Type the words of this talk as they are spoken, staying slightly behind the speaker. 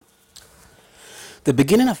The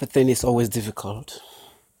beginning of a thing is always difficult.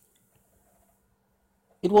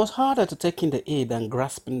 It was harder to take in the A than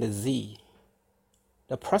grasping the Z.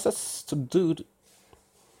 The process to do,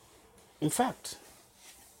 in fact,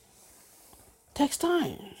 takes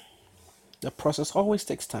time. The process always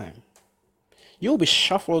takes time. You'll be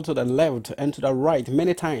shuffled to the left and to the right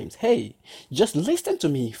many times. Hey, just listen to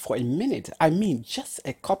me for a minute. I mean, just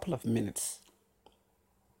a couple of minutes.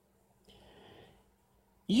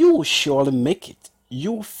 You will surely make it.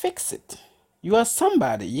 You will fix it. You are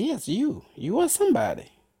somebody. Yes, you. You are somebody.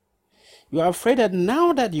 You are afraid that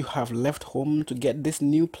now that you have left home to get this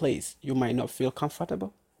new place, you might not feel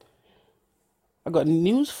comfortable. I got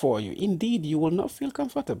news for you. Indeed, you will not feel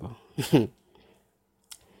comfortable.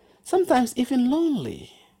 Sometimes even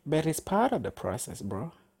lonely, but it's part of the process,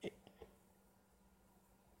 bro.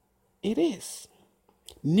 It is.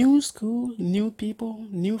 New school, new people,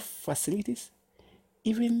 new facilities,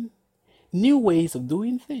 even new ways of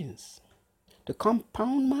doing things. The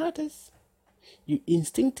compound matters. You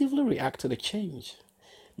instinctively react to the change,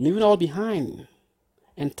 leaving all behind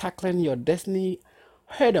and tackling your destiny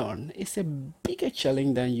head on is a bigger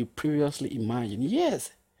challenge than you previously imagined.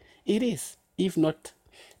 Yes, it is. If not,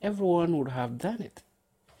 everyone would have done it.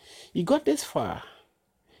 You got this far,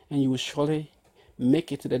 and you will surely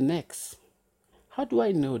make it to the next. How do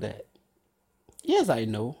I know that? Yes, I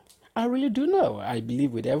know. I really do know. I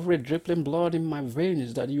believe with every dripping blood in my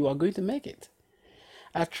veins that you are going to make it.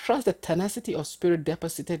 I trust the tenacity of spirit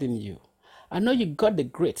deposited in you. I know you got the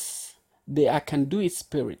grits, the I can do it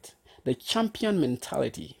spirit, the champion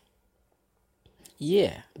mentality.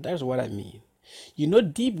 Yeah, that's what I mean. You know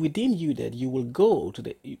deep within you that you will go to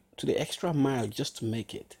the extra mile just to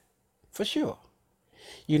make it. For sure.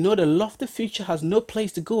 You know the lofty future has no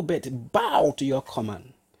place to go but bow to your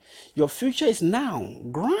command. Your future is now.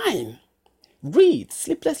 Grind. Read.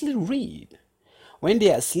 Sleeplessly read. When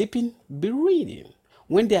they are sleeping, be reading.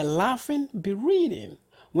 When they are laughing, be reading.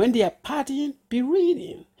 When they are partying, be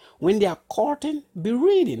reading. When they are courting, be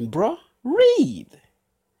reading, bro. Read.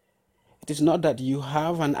 It is not that you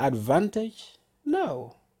have an advantage.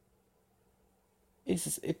 No,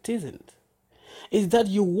 it isn't. It's that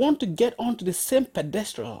you want to get onto the same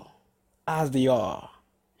pedestal as they are.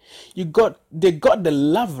 They got the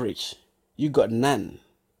leverage. You got none.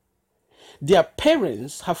 Their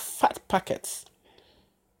parents have fat packets.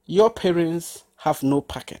 Your parents have no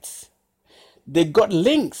packets. They got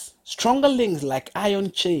links, stronger links like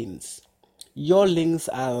iron chains. Your links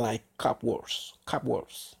are like cobwebs.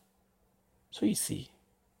 So you see,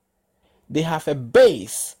 they have a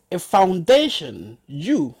base, a foundation.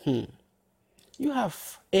 You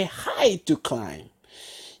have a height to climb.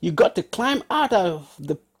 You got to climb out of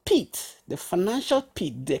the pit, the financial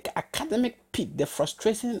pit, the academic pit, the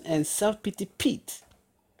frustration and self-pity pit.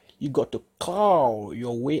 You got to claw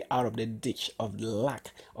your way out of the ditch of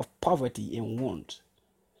lack, of poverty and want.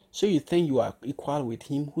 So you think you are equal with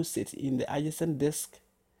him who sits in the adjacent desk?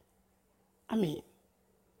 I mean,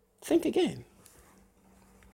 think again.